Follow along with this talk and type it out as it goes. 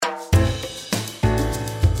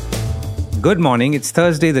Good morning. It's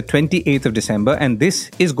Thursday, the 28th of December, and this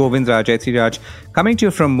is Govind Raj Ethiraj coming to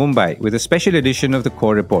you from Mumbai with a special edition of the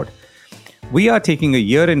Core Report. We are taking a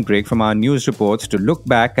year-end break from our news reports to look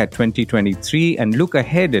back at 2023 and look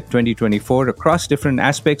ahead at 2024 across different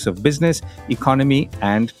aspects of business, economy,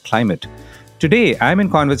 and climate. Today, I'm in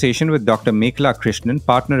conversation with Dr. Mekala Krishnan,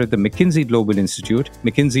 partner at the McKinsey Global Institute,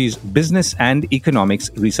 McKinsey's business and economics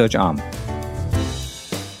research arm.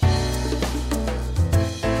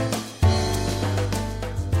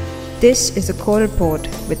 This is a Core Report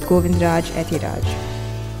with Govind Raj Ethiraj.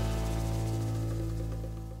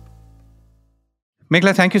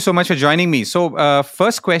 Mekala, thank you so much for joining me. So,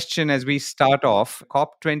 first question as we start off,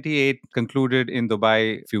 COP28 concluded in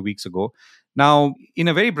Dubai a few weeks ago. Now, in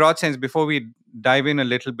a very broad sense, before we dive in a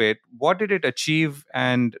little bit, what did it achieve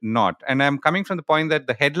and not? And I'm coming from the point that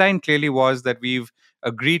the headline clearly was that we've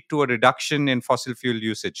agreed to a reduction in fossil fuel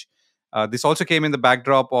usage. This also came in the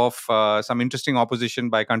backdrop of some interesting opposition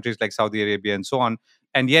by countries like Saudi Arabia and so on.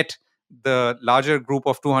 And yet, the larger group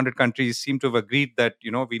of 200 countries seem to have agreed that,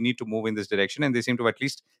 we need to move in this direction. And they seem to have at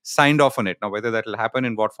least signed off on it. Now, whether that will happen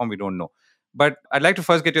in what form, we don't know. But I'd like to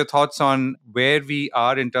first get your thoughts on where we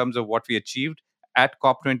are in terms of what we achieved at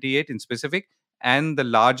COP28 in specific and the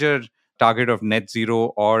larger target of net zero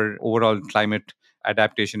or overall climate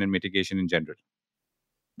adaptation and mitigation in general.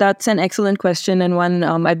 That's an excellent question, and one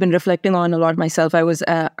I've been reflecting on a lot myself. I was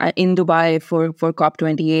in Dubai for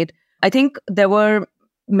COP28. I think there were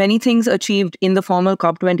many things achieved in the formal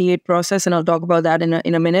COP28 process, and I'll talk about that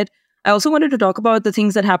in a minute. I also wanted to talk about the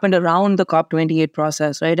things that happened around the COP28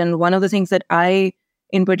 process, right? And one of the things that I,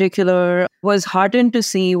 in particular, was heartened to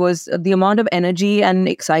see was the amount of energy and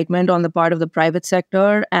excitement on the part of the private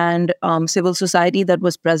sector and civil society that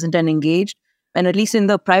was present and engaged. And at least in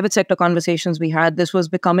the private sector conversations we had, this was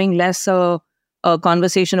becoming less a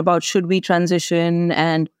conversation about should we transition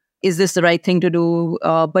and is this the right thing to do,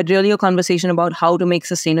 but really a conversation about how to make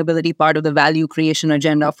sustainability part of the value creation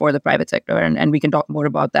agenda for the private sector. And we can talk more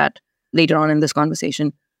about that later on in this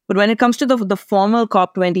conversation. But when it comes to the formal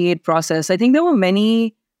COP28 process, I think there were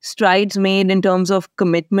many strides made in terms of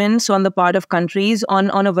commitments on the part of countries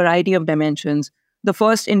on a variety of dimensions. The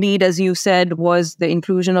first, indeed, as you said, was the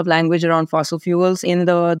inclusion of language around fossil fuels in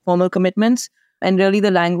the formal commitments, and really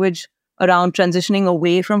the language around transitioning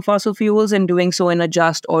away from fossil fuels and doing so in a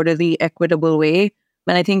just, orderly, equitable way.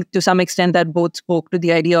 And I think to some extent that both spoke to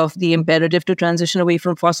the idea of the imperative to transition away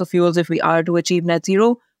from fossil fuels if we are to achieve net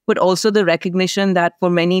zero, but also the recognition that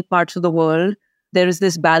for many parts of the world, there is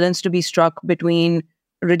this balance to be struck between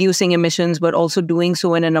reducing emissions, but also doing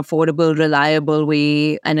so in an affordable, reliable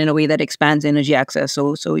way and in a way that expands energy access.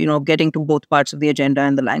 So getting to both parts of the agenda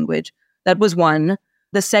and the language. That was one.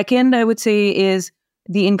 The second, I would say, is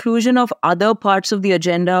the inclusion of other parts of the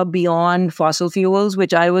agenda beyond fossil fuels,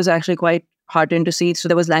 which I was actually quite heartened to see. So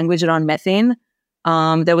there was language around methane.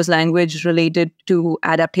 There was language related to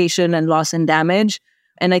adaptation and loss and damage.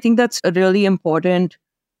 And I think that's a really important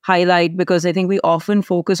highlight because I think we often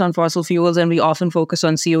focus on fossil fuels and we often focus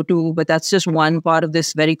on CO2, but that's just one part of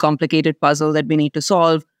this very complicated puzzle that we need to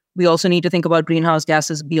solve. We also need to think about greenhouse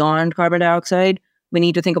gases beyond carbon dioxide. We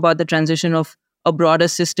need to think about the transition of a broader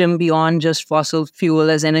system beyond just fossil fuel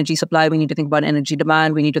as energy supply. We need to think about energy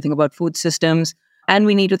demand. We need to think about food systems. And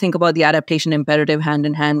we need to think about the adaptation imperative hand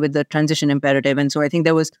in hand with the transition imperative. And so I think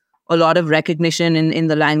there was a lot of recognition in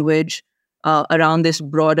the language around this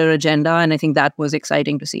broader agenda. And I think that was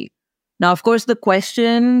exciting to see. Now, of course, the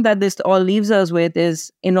question that this all leaves us with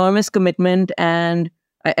is enormous commitment and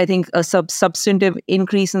I think a substantive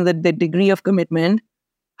increase in the degree of commitment.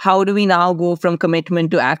 How do we now go from commitment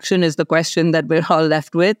to action is the question that we're all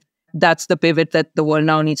left with. That's the pivot that the world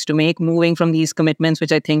now needs to make, moving from these commitments,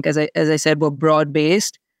 which I think, as I said, were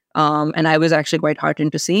broad-based. And I was actually quite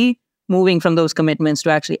heartened to see, moving from those commitments to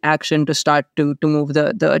actually action to start to move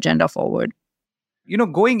the agenda forward.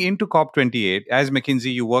 Going into COP28, as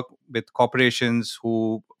McKinsey, you work with corporations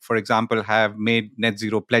who, for example, have made net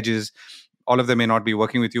zero pledges. All of them may not be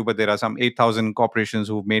working with you, but there are some 8,000 corporations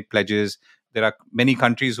who've made pledges. There are many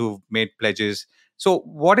countries who've made pledges. So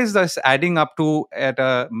what is this adding up to at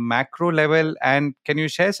a macro level? And can you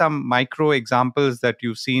share some micro examples that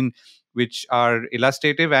you've seen which are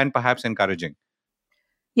illustrative and perhaps encouraging?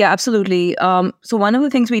 Yeah, absolutely. So one of the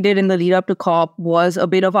things we did in the lead up to COP was a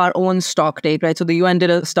bit of our own stock take, right? So the UN did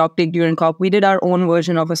a stock take during COP. We did our own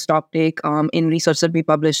version of a stock take in research that we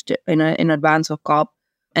published in advance of COP.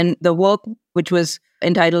 And the work, which was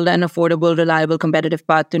entitled An Affordable, Reliable, Competitive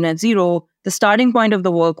Path to Net Zero, the starting point of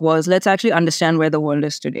the work was let's actually understand where the world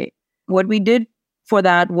is today. What we did for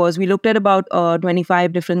that was we looked at about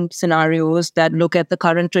 25 different scenarios that look at the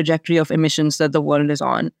current trajectory of emissions that the world is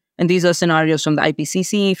on. And these are scenarios from the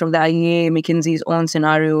IPCC, from the IEA, McKinsey's own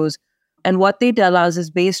scenarios. And what they tell us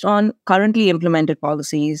is based on currently implemented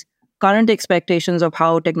policies, current expectations of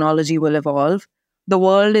how technology will evolve, the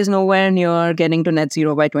world is nowhere near getting to net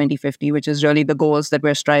zero by 2050, which is really the goals that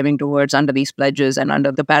we're striving towards under these pledges and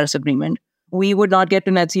under the Paris Agreement. We would not get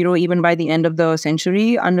to net zero even by the end of the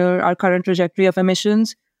century under our current trajectory of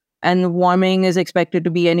emissions. And warming is expected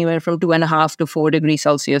to be anywhere from 2.5 to 4 degrees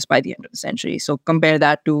Celsius by the end of the century. So compare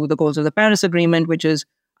that to the goals of the Paris Agreement, which is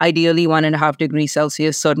ideally 1.5 degrees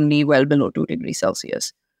Celsius, certainly well below 2 degrees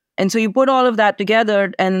Celsius. And so you put all of that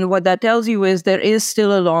together, and what that tells you is there is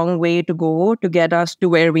still a long way to go to get us to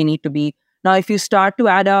where we need to be. Now, if you start to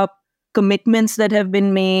add up commitments that have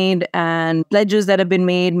been made and pledges that have been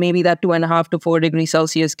made, maybe that 2.5 to 4 degrees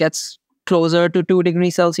Celsius gets closer to 2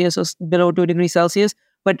 degrees Celsius or below 2 degrees Celsius.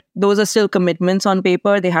 But those are still commitments on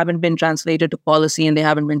paper. They haven't been translated to policy and they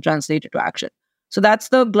haven't been translated to action. So that's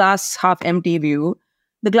the glass half empty view.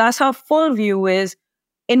 The glass half full view is,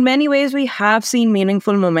 in many ways, we have seen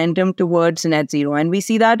meaningful momentum towards net zero. And we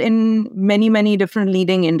see that in many, many different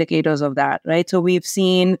leading indicators of that, right? So we've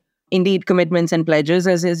seen indeed commitments and pledges,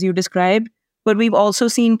 as you described, but we've also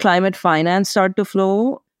seen climate finance start to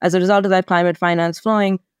flow. As a result of that climate finance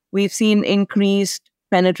flowing, we've seen increased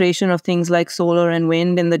penetration of things like solar and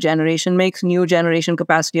wind in the generation mix. New generation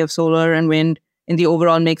capacity of solar and wind in the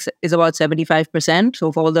overall mix is about 75%.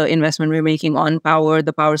 So for all the investment we're making on power,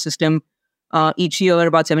 the power system, each year,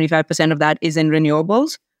 about 75% of that is in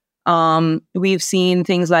renewables. We've seen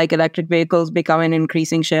things like electric vehicles become an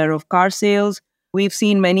increasing share of car sales. We've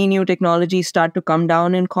seen many new technologies start to come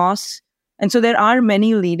down in costs. And so there are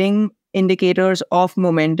many leading indicators of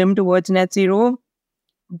momentum towards net zero.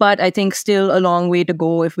 But I think still a long way to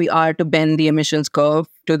go if we are to bend the emissions curve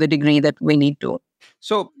to the degree that we need to.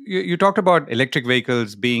 So you talked about electric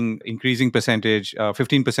vehicles being increasing percentage.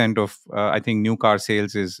 15% of, I think, new car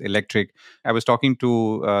sales is electric. I was talking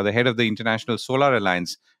to the head of the International Solar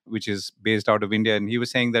Alliance, which is based out of India, and he was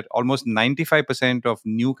saying that almost 95% of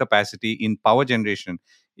new capacity in power generation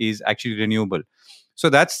is actually renewable. So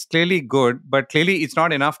that's clearly good, but clearly it's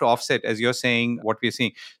not enough to offset, as you're saying, what we're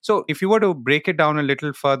seeing. So if you were to break it down a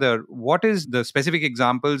little further, what is the specific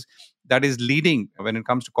examples that is leading, when it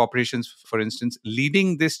comes to corporations, for instance,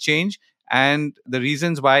 leading this change and the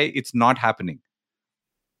reasons why it's not happening?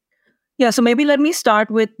 Yeah, so maybe let me start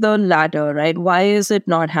with the latter, right? Why is it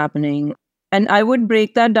not happening? And I would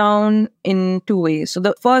break that down in two ways. So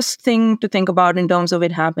the first thing to think about in terms of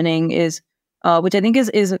it happening is, which I think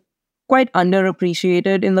is quite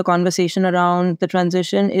underappreciated in the conversation around the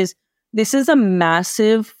transition, is this is a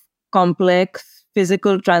massive, complex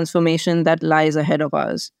physical transformation that lies ahead of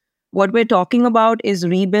us. What we're talking about is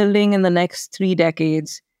rebuilding in the next 3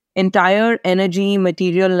 decades entire energy,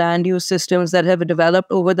 material, land use systems that have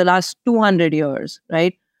developed over the last 200 years,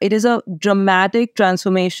 right? It is a dramatic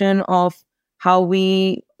transformation of how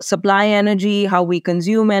we supply energy, how we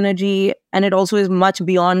consume energy, and it also is much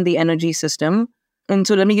beyond the energy system. And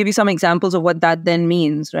so let me give you some examples of what that then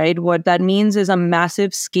means, right? What that means is a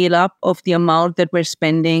massive scale up of the amount that we're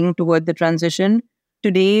spending toward the transition.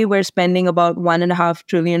 Today, we're spending about $1.5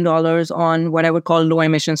 trillion on what I would call low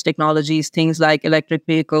emissions technologies, things like electric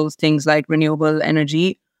vehicles, things like renewable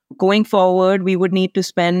energy. Going forward, we would need to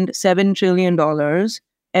spend $7 trillion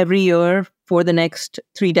every year for the next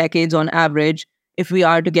 3 decades on average if we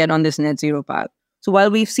are to get on this net zero path. So while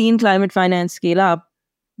we've seen climate finance scale up,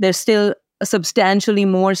 there's still a substantially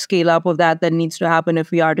more scale up of that needs to happen if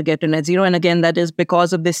we are to get to net zero. And again, that is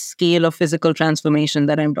because of this scale of physical transformation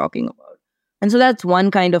that I'm talking about. And so that's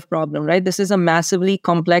one kind of problem, right? This is a massively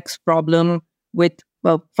complex problem with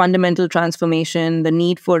fundamental transformation, the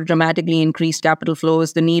need for dramatically increased capital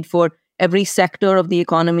flows, the need for every sector of the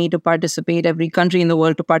economy to participate, every country in the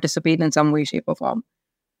world to participate in some way, shape, or form.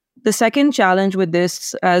 The second challenge with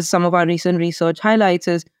this, as some of our recent research highlights,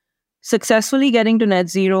 is successfully getting to net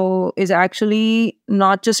zero is actually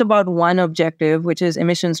not just about one objective, which is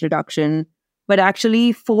emissions reduction, but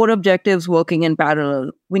actually 4 objectives working in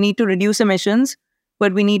parallel. We need to reduce emissions,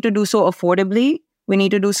 but we need to do so affordably, we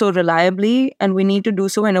need to do so reliably, and we need to do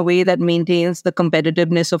so in a way that maintains the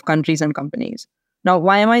competitiveness of countries and companies. Now,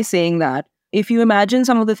 why am I saying that? If you imagine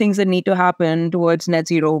some of the things that need to happen towards net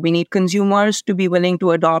zero, we need consumers to be willing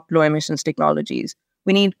to adopt low emissions technologies.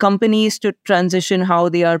 We need companies to transition how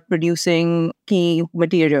they are producing key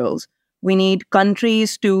materials. We need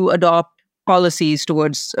countries to adopt policies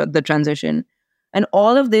towards the transition. And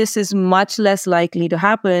all of this is much less likely to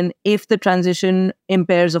happen if the transition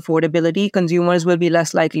impairs affordability. Consumers will be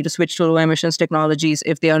less likely to switch to low emissions technologies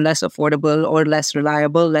if they are less affordable or less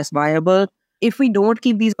reliable, less viable. if we don't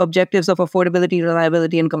keep these objectives of affordability,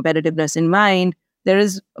 reliability, and competitiveness in mind, there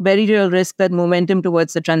is a very real risk that momentum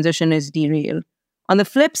towards the transition is derailed. On the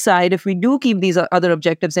flip side, if we do keep these other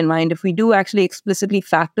objectives in mind, if we do actually explicitly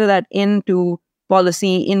factor that into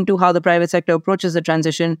policy, into how the private sector approaches the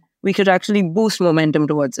transition, we could actually boost momentum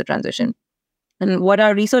towards the transition. And what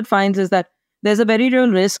our research finds is that there's a very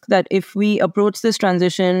real risk that if we approach this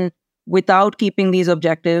transition without keeping these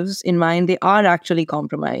objectives in mind, they are actually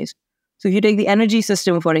compromised. So if you take the energy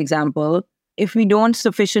system, for example, if we don't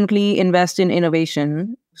sufficiently invest in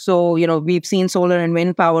innovation, so, we've seen solar and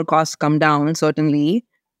wind power costs come down, certainly,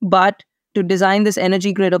 but to design this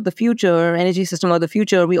energy grid of the future, energy system of the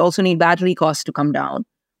future, we also need battery costs to come down.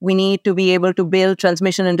 We need to be able to build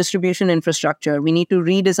transmission and distribution infrastructure. We need to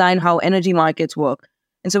redesign how energy markets work.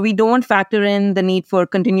 And so we don't factor in the need for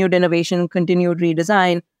continued innovation, continued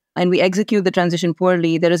redesign, and we execute the transition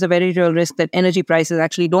poorly. There is a very real risk that energy prices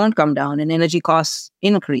actually don't come down and energy costs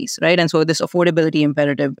increase, right? And so this affordability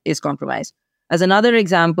imperative is compromised. As another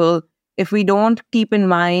example, if we don't keep in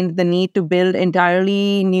mind the need to build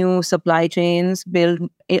entirely new supply chains, build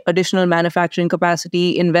additional manufacturing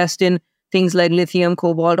capacity, invest in things like lithium,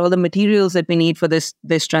 cobalt, all the materials that we need for this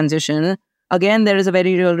transition, again, there is a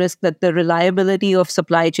very real risk that the reliability of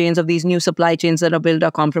supply chains, of these new supply chains that are built,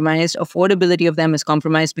 are compromised. Affordability of them is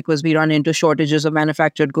compromised because we run into shortages of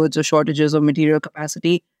manufactured goods or shortages of material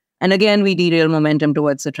capacity. And again, we derail momentum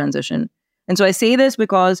towards the transition. And so I say this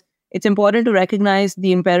because it's important to recognize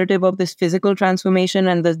the imperative of this physical transformation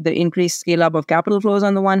and the increased scale up of capital flows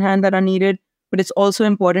on the one hand that are needed. But it's also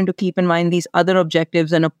important to keep in mind these other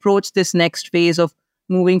objectives and approach this next phase of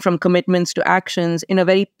moving from commitments to actions in a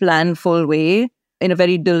very planful way, in a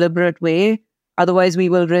very deliberate way. Otherwise, we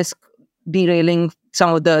will risk derailing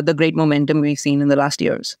some of the great momentum we've seen in the last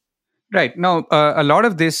years. Right. Now, a lot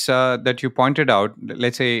of this that you pointed out,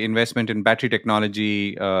 let's say investment in battery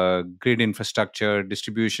technology, grid infrastructure,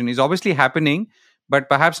 distribution, is obviously happening, but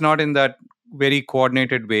perhaps not in that very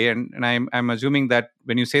coordinated way. And I'm assuming that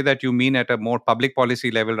when you say that, you mean at a more public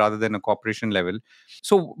policy level rather than a corporation level.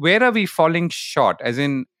 So where are we falling short? As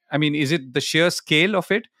in, I mean, is it the sheer scale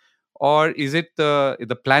of it, or is it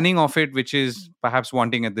the planning of it which is perhaps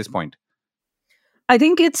wanting at this point? I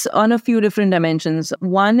think it's on a few different dimensions.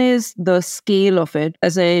 One is the scale of it.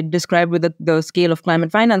 As I described with the scale of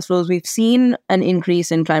climate finance flows, we've seen an increase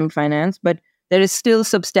in climate finance, but there is still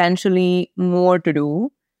substantially more to do.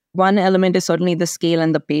 One element is certainly the scale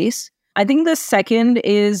and the pace. I think the second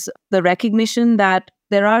is the recognition that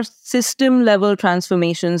there are system-level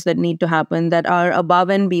transformations that need to happen that are above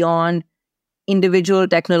and beyond individual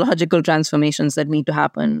technological transformations that need to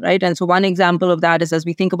happen, right? And so one example of that is, as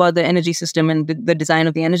we think about the energy system and the design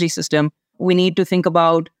of the energy system, we need to think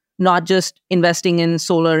about not just investing in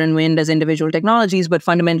solar and wind as individual technologies, but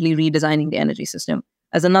fundamentally redesigning the energy system.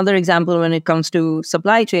 As another example, when it comes to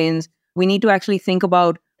supply chains, we need to actually think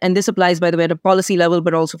about, and this applies, by the way, at a policy level,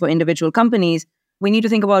 but also for individual companies, we need to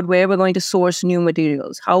think about where we're going to source new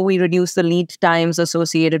materials, how we reduce the lead times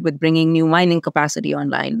associated with bringing new mining capacity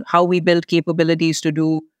online, how we build capabilities to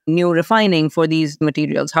do new refining for these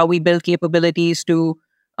materials, how we build capabilities to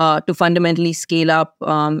fundamentally scale up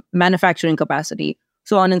manufacturing capacity,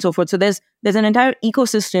 so on and so forth. So there's an entire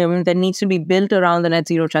ecosystem that needs to be built around the net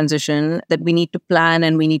zero transition that we need to plan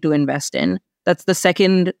and we need to invest in. That's the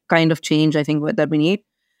second kind of change, I think, that we need.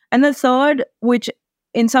 And the third, which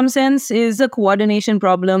in some sense is a coordination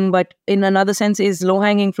problem, but in another sense is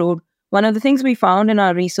low-hanging fruit. One of the things we found in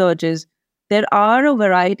our research is there are a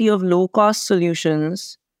variety of low-cost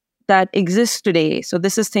solutions that exist today. So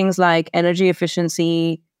this is things like energy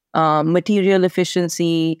efficiency, material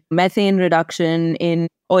efficiency, methane reduction in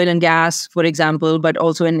oil and gas, for example, but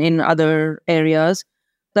also in other areas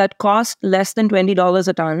that cost less than $20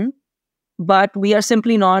 a ton, but we are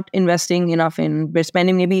simply not investing enough in. We're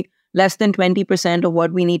spending maybe less than 20% of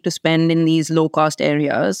what we need to spend in these low-cost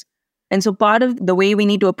areas. And so part of the way we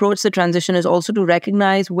need to approach the transition is also to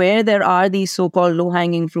recognize where there are these so-called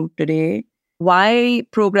low-hanging fruit today, why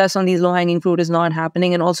progress on these low-hanging fruit is not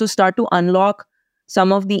happening, and also start to unlock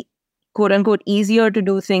some of the quote-unquote easier to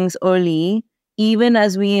do things early, even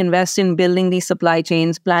as we invest in building these supply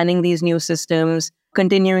chains, planning these new systems,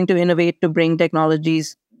 continuing to innovate to bring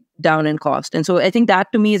technologies down in cost. And so I think that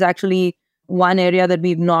to me is actually one area that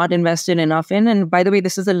we've not invested enough in. And by the way,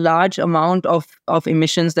 this is a large amount of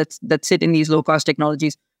emissions that sit in these low-cost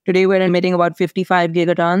technologies. Today, we're emitting about 55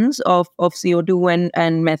 gigatons of CO2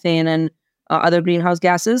 and methane and other greenhouse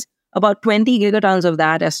gases. About 20 gigatons of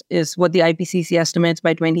that is what the IPCC estimates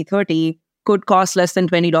by 2030 could cost less than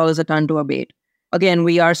 $20 a ton to abate. Again,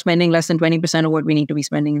 we are spending less than 20% of what we need to be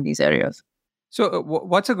spending in these areas. So,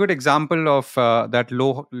 what's a good example of that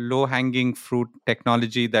low hanging fruit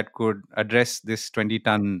technology that could address this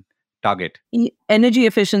 20-ton target? Energy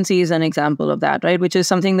efficiency is an example of that, right? Which is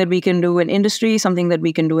something that we can do in industry, something that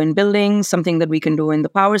we can do in buildings, something that we can do in the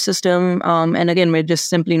power system. And again, we're just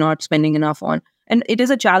simply not spending enough on. And it is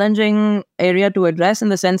a challenging area to address in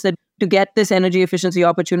the sense that to get this energy efficiency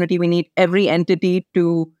opportunity, we need every entity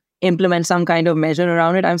to implement some kind of measure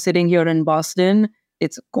around it. I'm sitting here in Boston.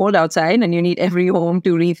 It's cold outside, and you need every home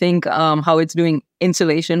to rethink how it's doing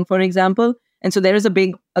insulation, for example. And so there is a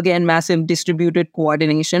big, again, massive distributed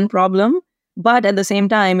coordination problem. But at the same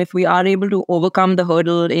time, if we are able to overcome the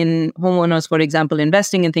hurdle in homeowners, for example,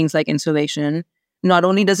 investing in things like insulation, not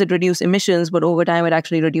only does it reduce emissions, but over time, it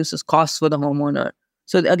actually reduces costs for the homeowner.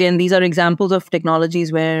 So again, these are examples of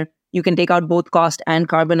technologies where you can take out both cost and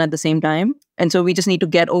carbon at the same time. And so we just need to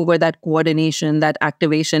get over that coordination, that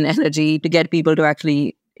activation energy to get people to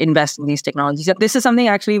actually invest in these technologies. This is something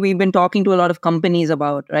actually we've been talking to a lot of companies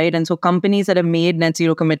about, right? And so companies that have made net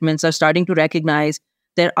zero commitments are starting to recognize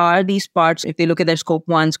there are these parts. If they look at their scope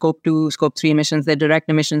 1, scope 2, scope 3 emissions, their direct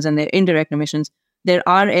emissions and their indirect emissions, there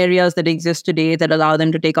are areas that exist today that allow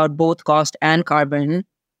them to take out both cost and carbon.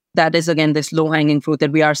 That is, again, this low-hanging fruit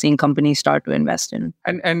that we are seeing companies start to invest in.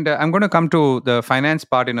 And I'm going to come to the finance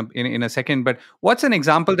part in a second. But what's an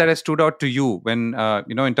example that has stood out to you when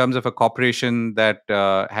in terms of a corporation that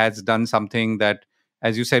has done something that,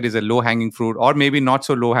 as you said, is a low-hanging fruit, or maybe not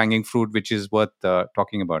so low-hanging fruit, which is worth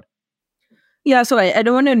talking about? Yeah, so I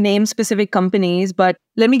don't want to name specific companies, but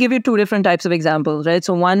let me give you two different types of examples, right?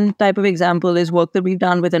 So one type of example is work that we've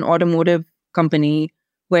done with an automotive company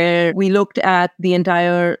where we looked at the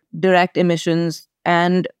entire direct emissions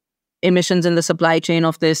and emissions in the supply chain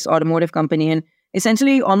of this automotive company and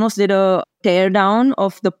essentially almost did a tear down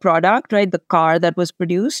of the product, right? The car that was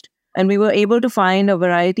produced. And we were able to find a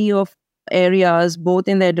variety of areas, both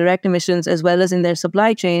in their direct emissions as well as in their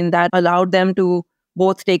supply chain, that allowed them to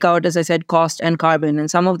both take out, as I said, cost and carbon. And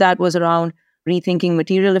some of that was around rethinking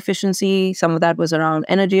material efficiency. Some of that was around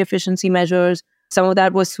energy efficiency measures. Some of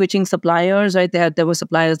that was switching suppliers, right? There were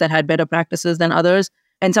suppliers that had better practices than others.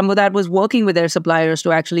 And some of that was working with their suppliers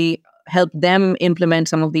to actually help them implement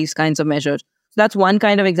some of these kinds of measures. So that's one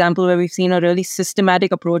kind of example where we've seen a really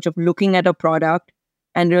systematic approach of looking at a product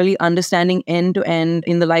and really understanding end to end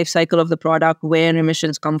in the life cycle of the product where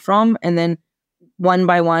emissions come from, and then one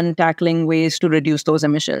by one tackling ways to reduce those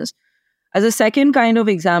emissions. As a second kind of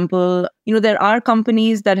example, there are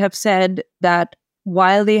companies that have said that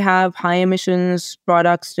while they have high emissions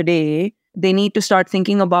products today, they need to start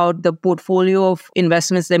thinking about the portfolio of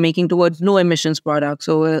investments they're making towards low emissions products.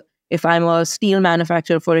 So if I'm a steel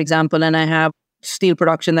manufacturer, for example, and I have steel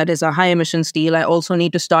production that is a high emission steel, I also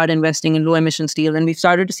need to start investing in low emission steel. And we've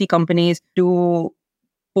started to see companies do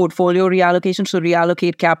portfolio reallocation, so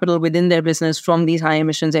reallocate capital within their business from these high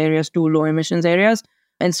emissions areas to low emissions areas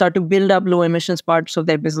and start to build up low emissions parts of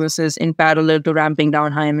their businesses in parallel to ramping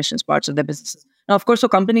down high emissions parts of their businesses. Now, of course, for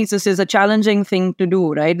companies, this is a challenging thing to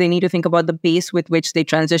do, right? They need to think about the pace with which they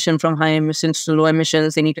transition from high emissions to low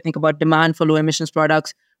emissions. They need to think about demand for low emissions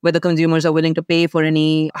products, whether consumers are willing to pay for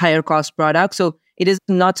any higher cost products. So it is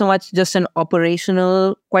not so much just an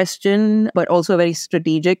operational question, but also a very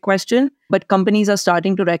strategic question. But companies are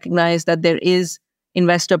starting to recognize that there is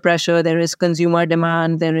investor pressure, there is consumer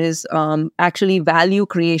demand, there is actually value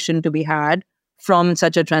creation to be had from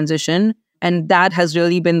such a transition. And that has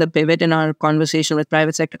really been the pivot in our conversation with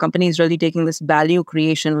private sector companies, really taking this value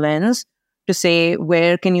creation lens to say,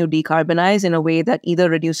 where can you decarbonize in a way that either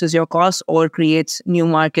reduces your costs or creates new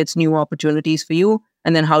markets, new opportunities for you?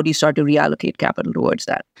 And then how do you start to reallocate capital towards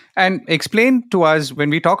that? And explain to us, when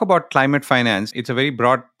we talk about climate finance, it's a very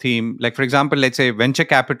broad theme. Like, for example, let's say venture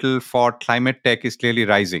capital for climate tech is clearly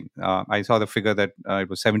rising. I saw the figure that it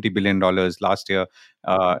was $70 billion last year.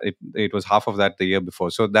 It was half of that the year before.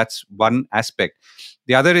 So that's one aspect.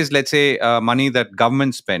 The other is, let's say, money that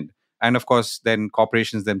governments spend. And of course, then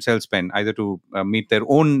corporations themselves spend either to meet their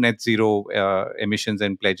own net zero emissions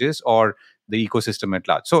and pledges or the ecosystem at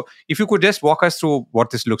large. So if you could just walk us through what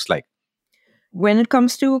this looks like. When it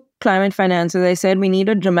comes to climate finance, as I said, we need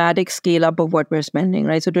a dramatic scale up of what we're spending,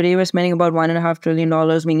 right? So today we're spending about $1.5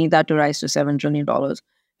 trillion. We need that to rise to $7 trillion. If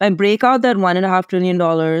I break out that $1.5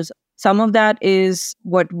 trillion, some of that is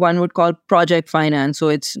what one would call project finance. So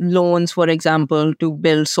it's loans, for example, to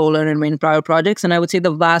build solar and wind power projects. And I would say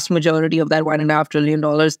the vast majority of that $1.5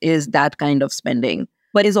 trillion is that kind of spending.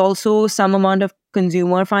 But is also some amount of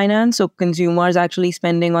consumer finance. So consumers actually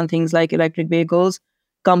spending on things like electric vehicles,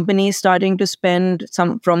 companies starting to spend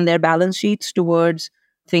some from their balance sheets towards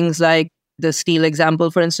things like the steel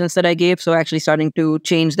example, for instance, that I gave. So actually starting to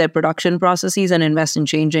change their production processes and invest in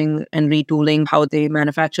changing and retooling how they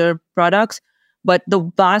manufacture products. But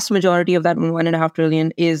the vast majority of that 1.5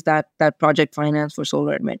 trillion is that project finance for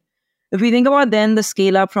solar and wind. If we think about then the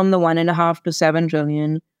scale up from the 1.5 to 7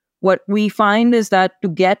 trillion, what we find is that to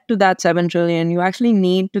get to that 7 trillion, you actually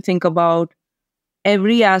need to think about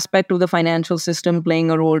every aspect of the financial system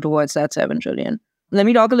playing a role towards that 7 trillion. Let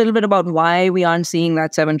me talk a little bit about why we aren't seeing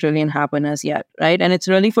that 7 trillion happen as yet, right? And it's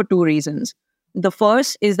really for two reasons. The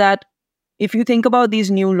first is that if you think about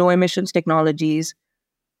these new low emissions technologies,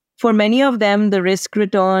 for many of them, the risk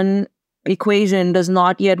return equation does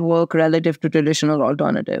not yet work relative to traditional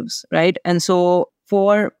alternatives, right? And so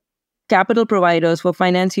for capital providers, for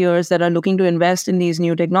financiers that are looking to invest in these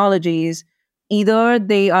new technologies, either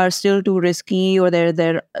they are still too risky or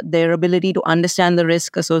their ability to understand the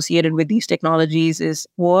risk associated with these technologies is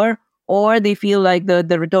poor, or they feel like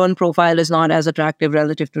the return profile is not as attractive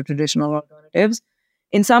relative to traditional alternatives.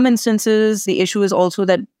 In some instances, the issue is also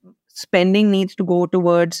that spending needs to go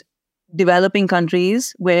towards developing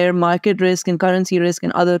countries where market risk and currency risk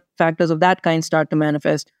and other factors of that kind start to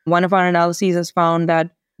manifest. One of our analyses has found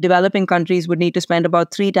that developing countries would need to spend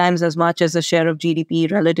about 3 times as much as a share of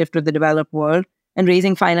GDP relative to the developed world, and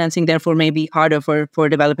raising financing therefore may be harder for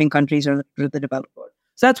developing countries or the developed world.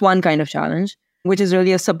 So that's one kind of challenge, which is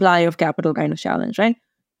really a supply of capital kind of challenge, right?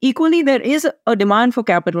 Equally, there is a demand for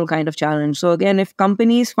capital kind of challenge. So again, if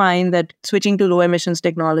companies find that switching to low emissions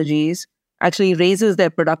technologies actually raises their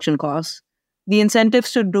production costs, the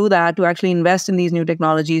incentives to do that, to actually invest in these new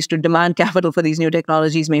technologies, to demand capital for these new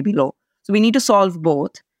technologies may be low. So we need to solve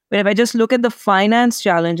both. But if I just look at the finance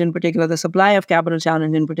challenge in particular, the supply of capital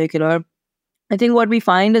challenge in particular, I think what we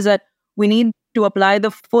find is that we need to apply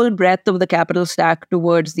the full breadth of the capital stack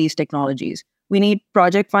towards these technologies. We need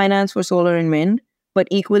project finance for solar and wind, but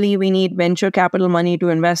equally we need venture capital money to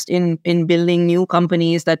invest in building new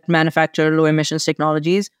companies that manufacture low emissions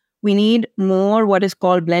technologies. We need more what is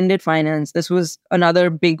called blended finance. This was another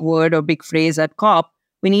big word or big phrase at COP.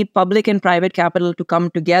 We need public and private capital to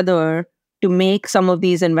come together to make some of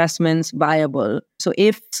these investments viable. So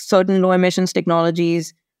if certain low emissions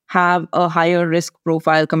technologies have a higher risk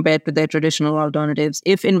profile compared to their traditional alternatives,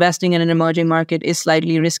 if investing in an emerging market is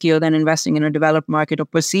slightly riskier than investing in a developed market, or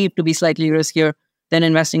perceived to be slightly riskier than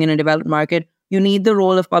investing in a developed market, you need the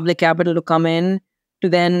role of public capital to come in to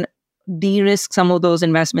then de-risk some of those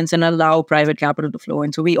investments and allow private capital to flow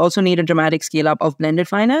in. So we also need a dramatic scale up of blended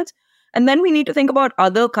finance. And then we need to think about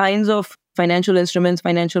other kinds of financial instruments,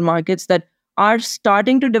 financial markets that are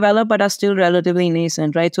starting to develop but are still relatively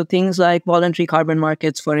nascent, right? So things like voluntary carbon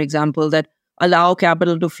markets, for example, that allow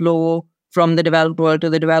capital to flow from the developed world to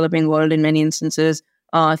the developing world in many instances.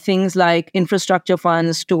 Things like infrastructure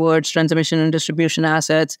funds towards transmission and distribution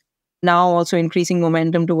assets. Now also increasing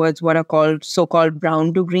momentum towards what are called so-called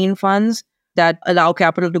brown to green funds that allow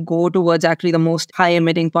capital to go towards actually the most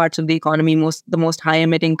high-emitting parts of the economy, the most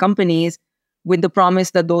high-emitting companies, with the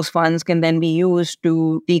promise that those funds can then be used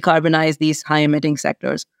to decarbonize these high-emitting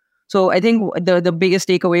sectors. So I think the biggest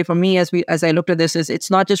takeaway for me as I looked at this is it's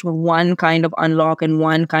not just one kind of unlock and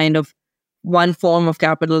one form of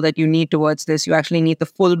capital that you need towards this. You actually need the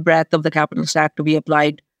full breadth of the capital stack to be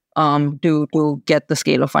applied to get the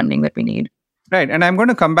scale of funding that we need. Right. And I'm going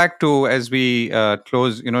to come back to, as we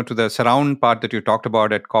close, to the surround part that you talked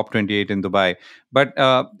about at COP28 in Dubai. But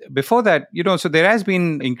before that, so there has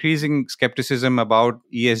been increasing skepticism about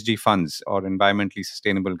ESG funds or environmentally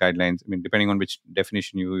sustainable guidelines. I mean, depending on which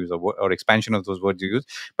definition you use or expansion of those words you use,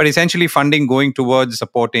 but essentially funding going towards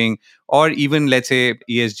supporting, or even, let's say,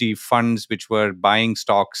 ESG funds which were buying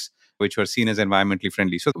stocks which were seen as environmentally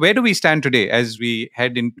friendly. So where do we stand today as we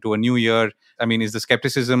head into a new year? I mean, is the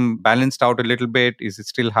skepticism balanced out a little bit? Is it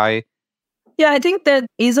still high? Yeah, I think there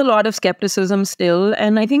is a lot of skepticism still.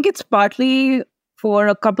 And I think it's partly for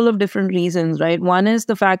a couple of different reasons, right? One is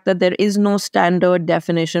the fact that there is no standard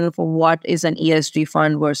definition for what is an ESG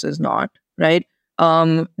fund versus not, right?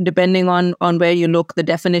 Depending on where you look, the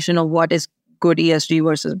definition of what is good ESG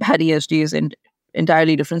versus bad ESG is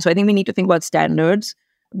entirely different. So I think we need to think about standards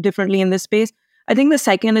differently in this space. I think the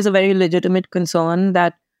second is a very legitimate concern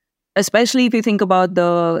that, especially if you think about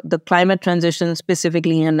the climate transition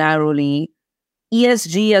specifically and narrowly,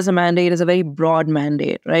 ESG as a mandate is a very broad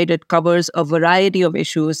mandate, right? It covers a variety of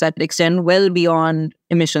issues that extend well beyond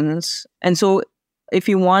emissions. And so if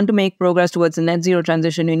you want to make progress towards a net zero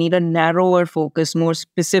transition, you need a narrower focus, more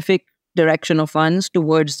specific direction of funds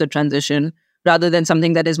towards the transition, rather than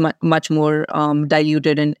something that is much more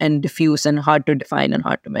diluted and diffuse and hard to define and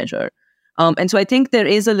hard to measure. And so I think there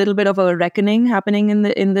is a little bit of a reckoning happening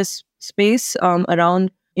in this space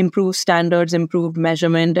around improved standards, improved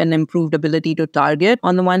measurement, and improved ability to target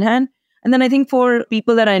on the one hand. And then I think for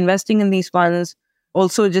people that are investing in these funds,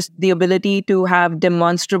 also just the ability to have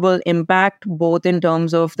demonstrable impact, both in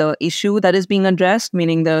terms of the issue that is being addressed,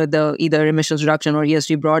 meaning the either emissions reduction or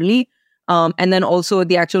ESG broadly, and then also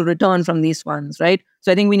the actual return from these funds, right?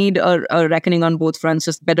 So I think we need a reckoning on both fronts,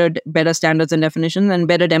 just better standards and definition and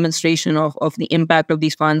better demonstration of the impact of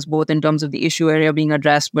these funds, both in terms of the issue area being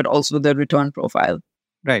addressed, but also the return profile.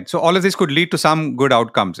 Right. So all of this could lead to some good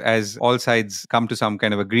outcomes as all sides come to some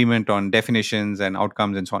kind of agreement on definitions and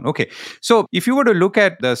outcomes and so on. Okay. So if you were to look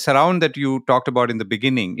at the surround that you talked about in the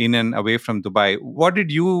beginning, in and away from Dubai, what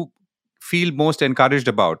did you feel most encouraged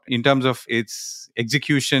about in terms of its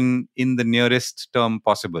execution in the nearest term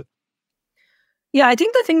possible? Yeah, I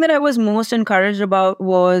think the thing that I was most encouraged about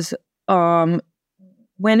was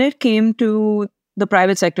when it came to the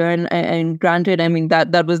private sector, and granted, I mean,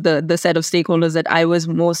 that was the set of stakeholders that I was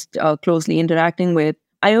most closely interacting with.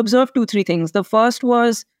 I observed 2-3 things. The first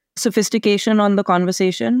was sophistication on the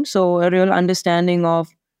conversation. So a real understanding of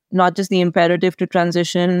not just the imperative to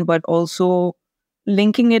transition, but also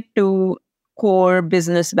linking it to core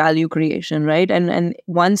business value creation, right? And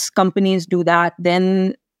once companies do that,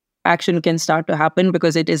 then action can start to happen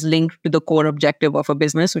because it is linked to the core objective of a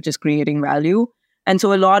business, which is creating value. And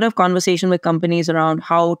so a lot of conversation with companies around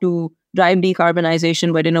how to drive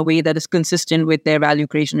decarbonization, but in a way that is consistent with their value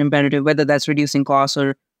creation imperative, whether that's reducing costs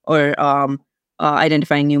or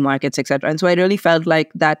identifying new markets, etc. And so I really felt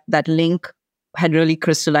like that link had really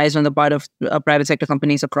crystallized on the part of private sector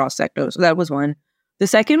companies across sectors. So that was one. The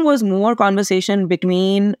second was more conversation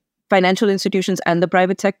between financial institutions and the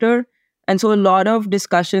private sector. And so a lot of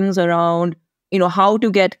discussions around, how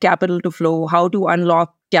to get capital to flow, how to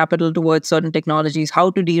unlock capital towards certain technologies, how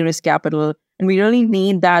to de-risk capital. And we really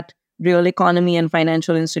need that real economy and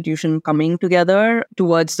financial institution coming together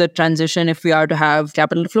towards the transition if we are to have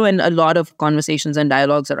capital flow, and a lot of conversations and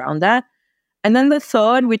dialogues around that. And then the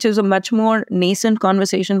third, which is a much more nascent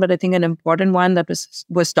conversation, but I think an important one that was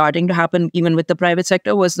starting to happen even with the private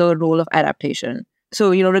sector, was the role of adaptation.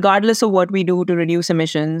 So, regardless of what we do to reduce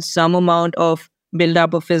emissions, some amount of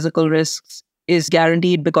buildup of physical risks is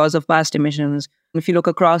guaranteed because of past emissions. If you look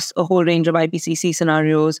across a whole range of IPCC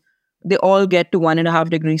scenarios, they all get to 1.5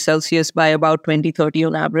 degrees Celsius by about 2030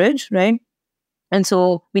 on average, right? And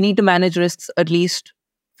so we need to manage risks at least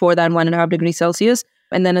for that 1.5 degrees Celsius.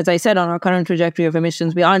 And then, as I said, on our current trajectory of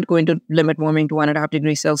emissions, we aren't going to limit warming to 1.5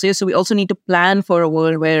 degrees Celsius. So we also need to plan for a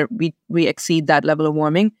world where we exceed that level of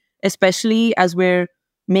warming, especially as we're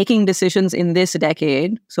making decisions in this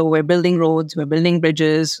decade. So we're building roads, we're building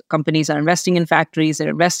bridges, companies are investing in factories, they're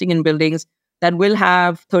investing in buildings that will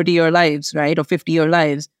have 30-year lives, right, or 50-year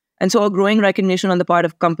lives. And so a growing recognition on the part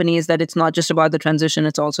of companies that it's not just about the transition,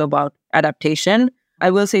 it's also about adaptation.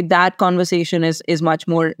 I will say that conversation is much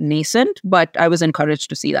more nascent, but I was encouraged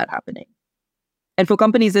to see that happening. And for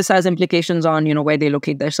companies, this has implications on, where they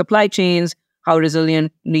locate their supply chains, how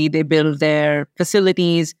resiliently they build their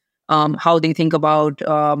facilities, how they think about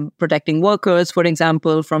protecting workers, for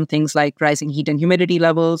example, from things like rising heat and humidity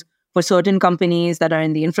levels. For certain companies that are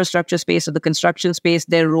in the infrastructure space or the construction space,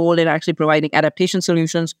 their role in actually providing adaptation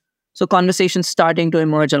solutions. So conversations starting to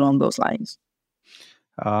emerge along those lines.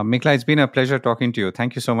 Mekala, it's been a pleasure talking to you.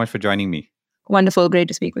 Thank you so much for joining me. Wonderful. Great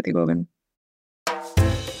to speak with you, Govind.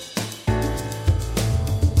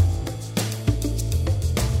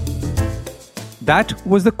 That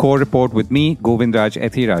was the Core Report with me, Govindraj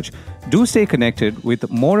Ethiraj. Do stay connected with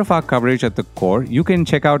more of our coverage at the Core. You can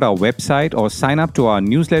check out our website or sign up to our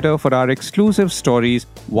newsletter for our exclusive stories,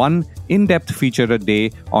 one in-depth feature a day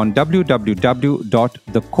on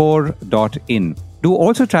www.thecore.in. Do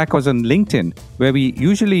also track us on LinkedIn, where we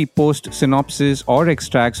usually post synopses or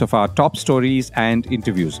extracts of our top stories and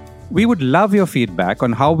interviews. We would love your feedback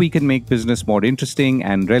on how we can make business more interesting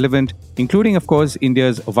and relevant, including, of course,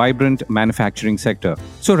 India's vibrant manufacturing sector.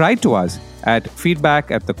 So write to us at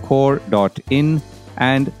feedback@thecore.in,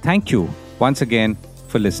 and thank you once again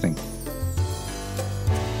for listening.